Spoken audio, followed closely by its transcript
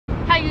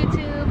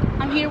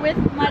I'm here with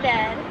my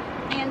dad,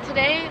 and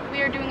today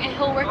we are doing a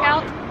hill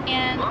workout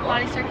and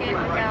body circuit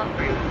workout.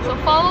 So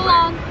follow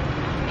along.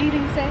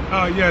 Anything to say?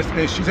 Yes,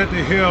 and she's at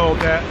the hill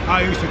that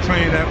I used to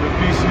train at with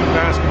BC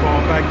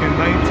basketball back in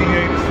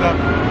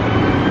 1987.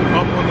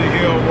 Up on the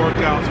hill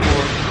workouts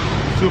for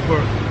super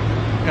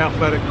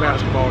athletic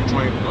basketball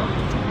training.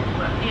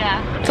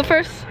 Yeah. So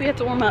first we have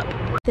to warm up.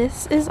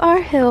 This is our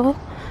hill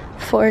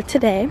for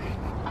today.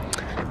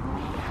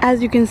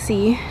 As you can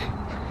see,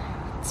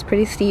 it's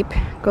pretty steep,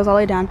 goes all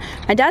the way down.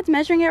 My dad's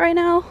measuring it right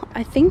now.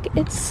 I think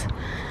it's,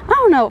 I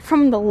don't know,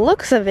 from the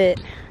looks of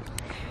it,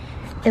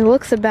 it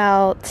looks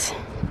about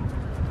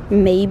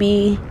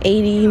maybe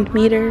 80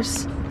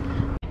 meters. 3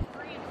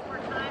 and 4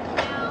 times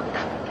now.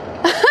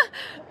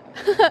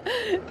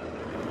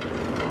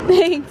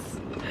 Thanks.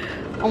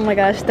 Oh my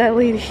gosh, that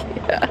lady,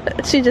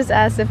 she just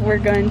asked if we're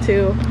going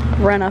to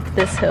run up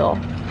this hill.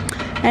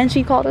 And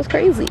she called us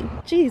crazy.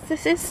 Jeez,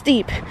 this is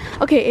steep.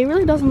 Okay, it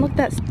really doesn't look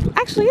that,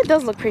 actually it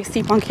does look pretty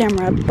steep on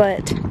camera,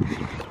 but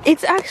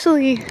it's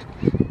actually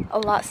a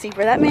lot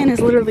steeper. That man is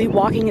literally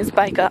walking his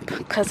bike up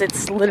because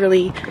it's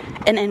literally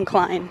an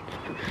incline.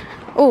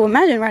 Oh,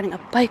 imagine riding a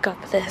bike up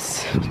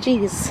this.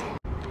 Jeez.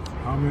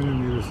 How many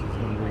meters is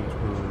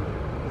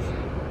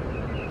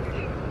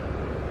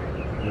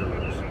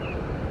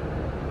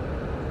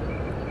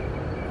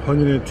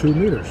 102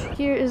 meters.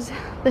 Here is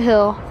the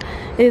hill.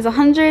 It is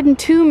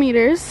 102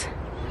 meters.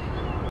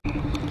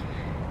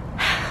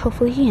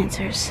 Hopefully he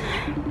answers.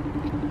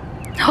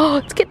 Oh,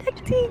 it's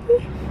connecting.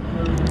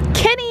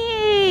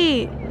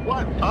 Kenny!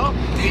 What up,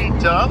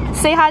 T-Dub?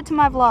 Say hi to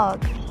my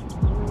vlog.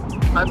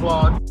 Hi,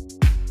 vlog.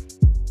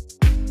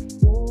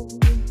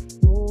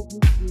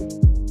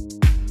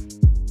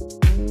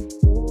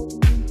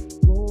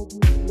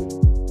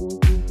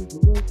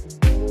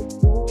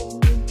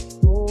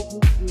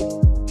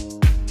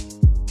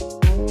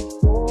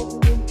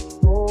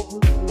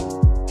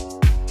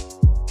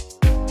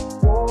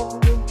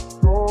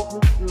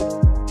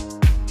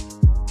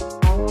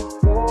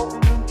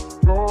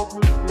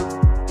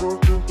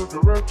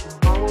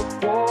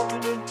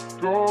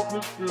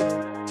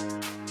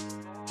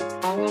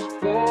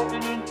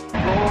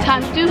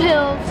 Time to do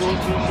hills.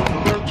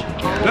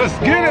 Let's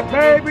get it,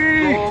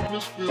 baby!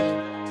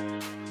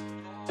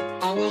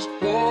 I was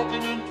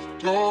walking in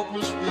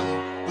darkness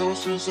with no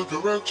sense of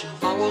direction.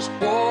 I was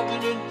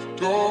walking in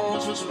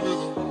darkness with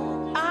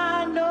a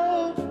I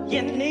know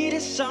you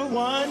needed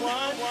someone.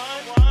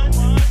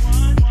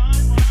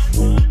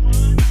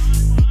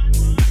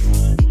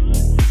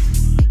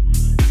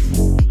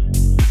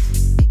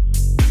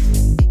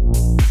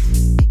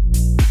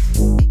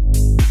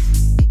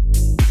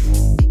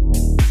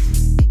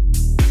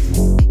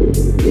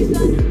 We've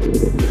done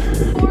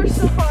 4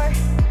 so far.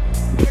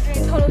 We're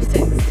doing total 6.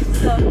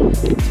 So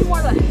 2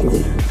 more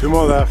left. 2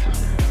 more left.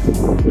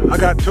 I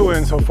got 2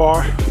 in so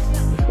far. No,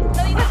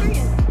 you got 3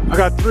 in. I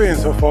got 3 in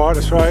so far,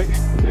 that's right.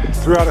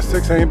 3 out of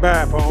 6 ain't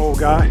bad for an old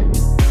guy.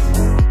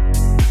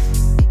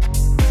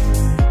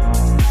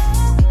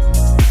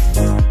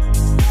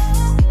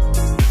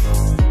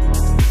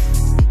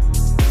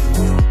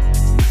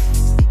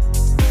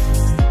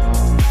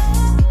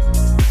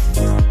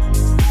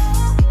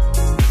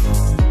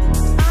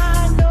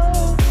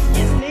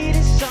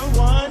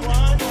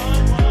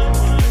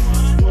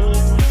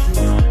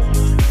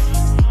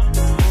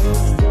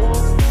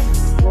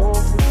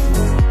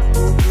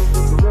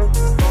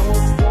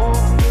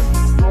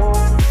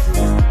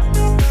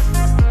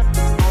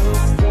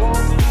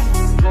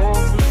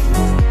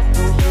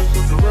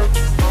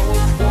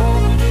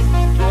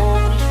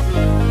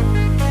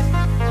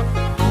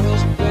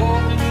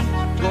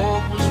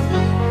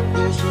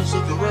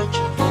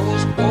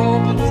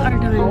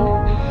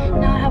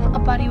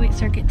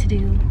 Circuit to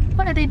do.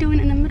 What are they doing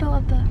in the middle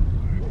of the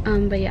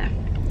but yeah,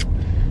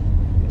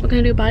 we're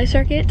gonna do a body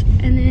circuit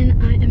and then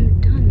I am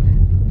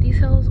done. These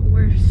hills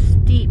were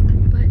steep,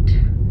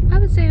 but I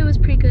would say it was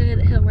pretty good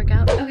hill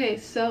workout. Okay,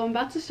 so I'm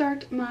about to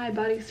start my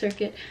body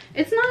circuit.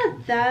 It's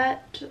not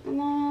that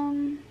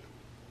long.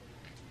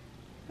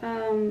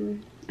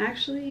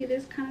 Actually it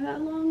is kind of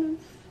that long.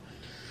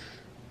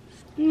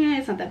 Yeah,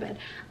 it's not that bad.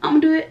 I'm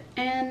gonna do it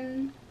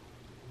and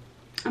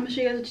I'm gonna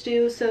show you guys what to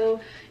do so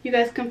you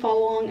guys can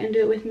follow along and do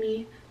it with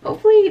me.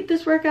 Hopefully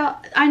this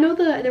workout, I know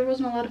that there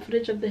wasn't a lot of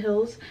footage of the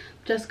hills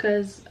just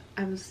because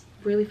I was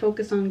really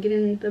focused on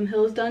getting them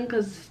hills done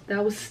because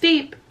that was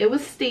steep. It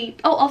was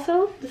steep. Oh,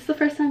 also, this is the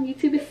first time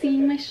YouTube is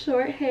seeing my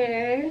short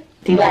hair.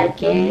 Do you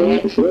like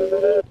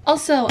it?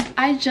 Also,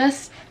 I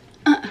just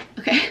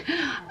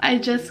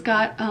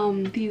got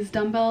these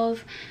dumbbells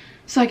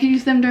so I could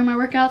use them during my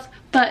workouts,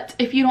 but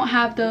if you don't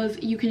have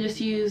those, you can just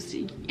use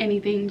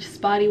anything,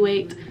 just body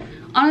weight.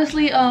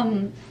 Honestly,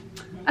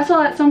 I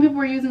saw that some people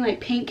were using like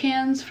paint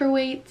cans for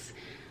weights,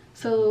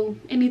 so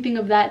anything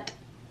of that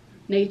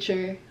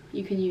nature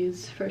you can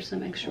use for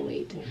some extra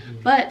weight.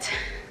 But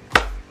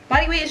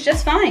body weight is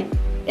just fine.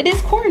 It is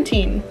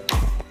quarantine.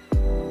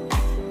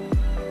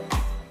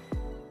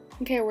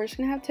 Okay, we're just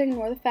gonna have to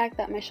ignore the fact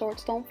that my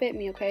shorts don't fit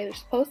me, okay? They're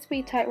supposed to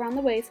be tight around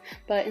the waist,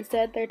 but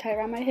instead they're tight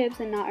around my hips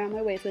and not around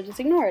my waist, so just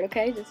ignore it,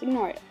 okay? Just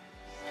ignore it.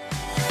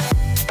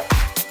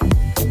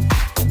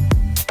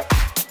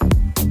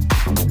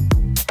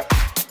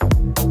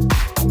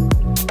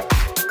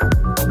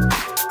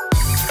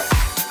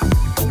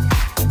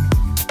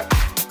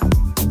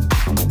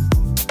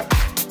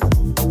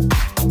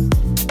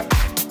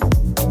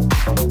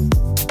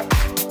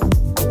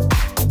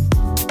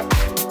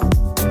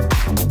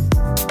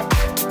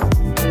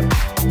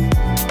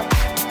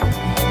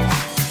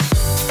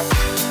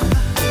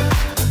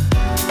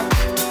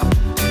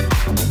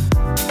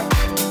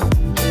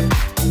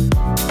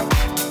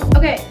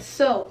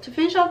 So to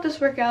finish off this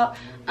workout,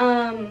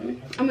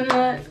 I'm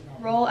gonna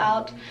roll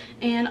out,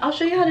 and I'll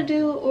show you how to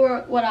do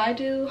or what I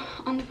do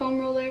on the foam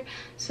roller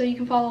so you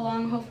can follow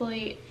along.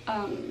 Hopefully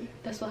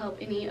this will help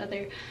any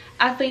other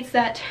athletes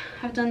that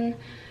have done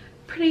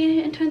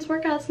pretty intense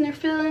workouts and they're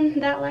feeling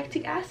that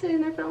lactic acid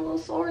and they're feeling a little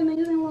sore and they're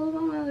using a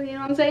little, you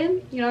know what I'm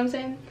saying? You know what I'm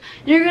saying?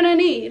 You're gonna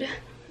need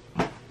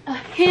a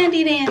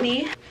handy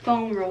dandy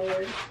foam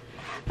roller.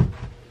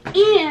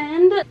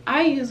 And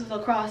I use a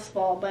lacrosse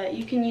ball, but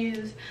you can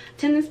use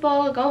tennis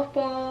ball, a golf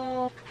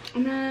ball.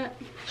 I'm gonna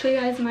show you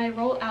guys my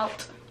roll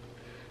out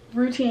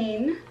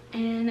routine,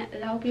 and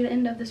that'll be the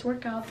end of this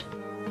workout.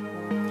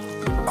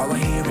 All I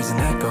hear is an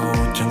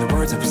echo, turn the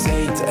words that we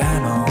say to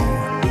ammo.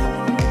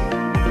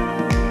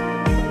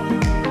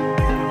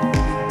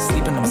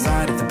 Sleeping on the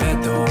side of the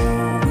bed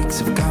though, weeks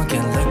of gone,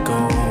 can't let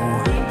go.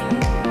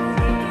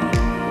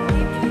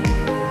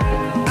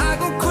 I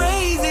go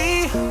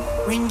crazy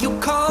when you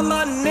call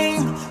my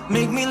name,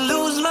 make me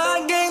lose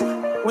my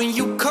game. When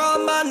you call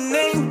my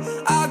name,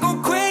 I go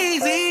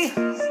crazy,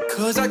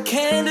 cause I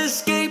can't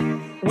escape.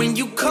 When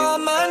you call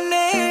my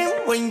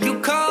name, when you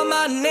call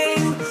my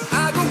name,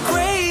 I go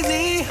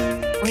crazy.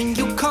 When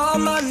you call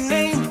my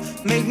name,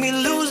 make me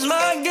lose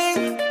my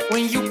game.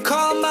 When you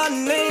call my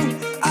name,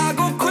 I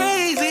go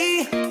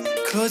crazy,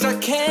 cause I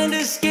can't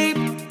escape.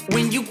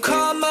 When you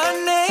call my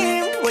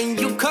name, when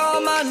you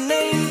call my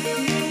name.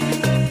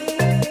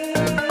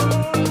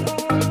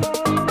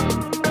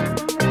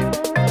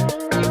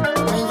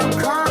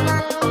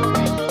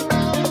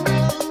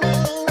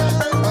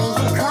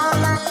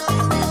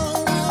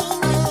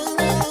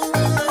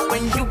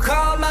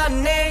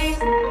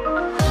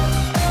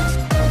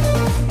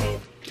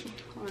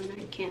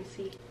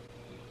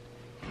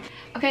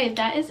 Okay,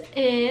 that is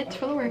it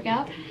for the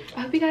workout.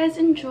 I hope you guys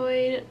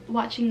enjoyed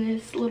watching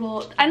this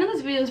little, I know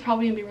this video is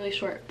probably gonna be really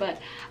short,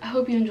 but I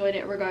hope you enjoyed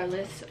it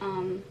regardless.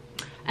 And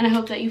I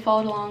hope that you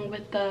followed along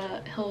with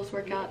the hills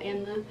workout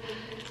and the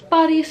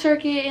body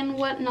circuit and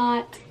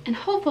whatnot, and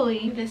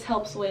hopefully this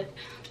helps with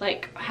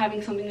like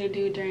having something to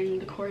do during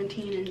the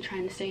quarantine and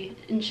trying to stay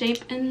in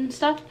shape and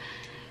stuff.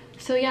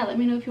 So yeah, let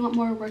me know if you want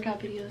more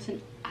workout videos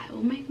and I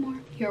will make more.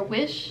 Your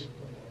wish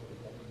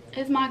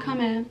is my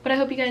command. But I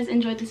hope you guys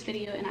enjoyed this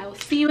video and I will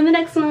see you in the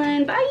next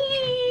one.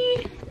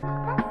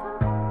 Bye.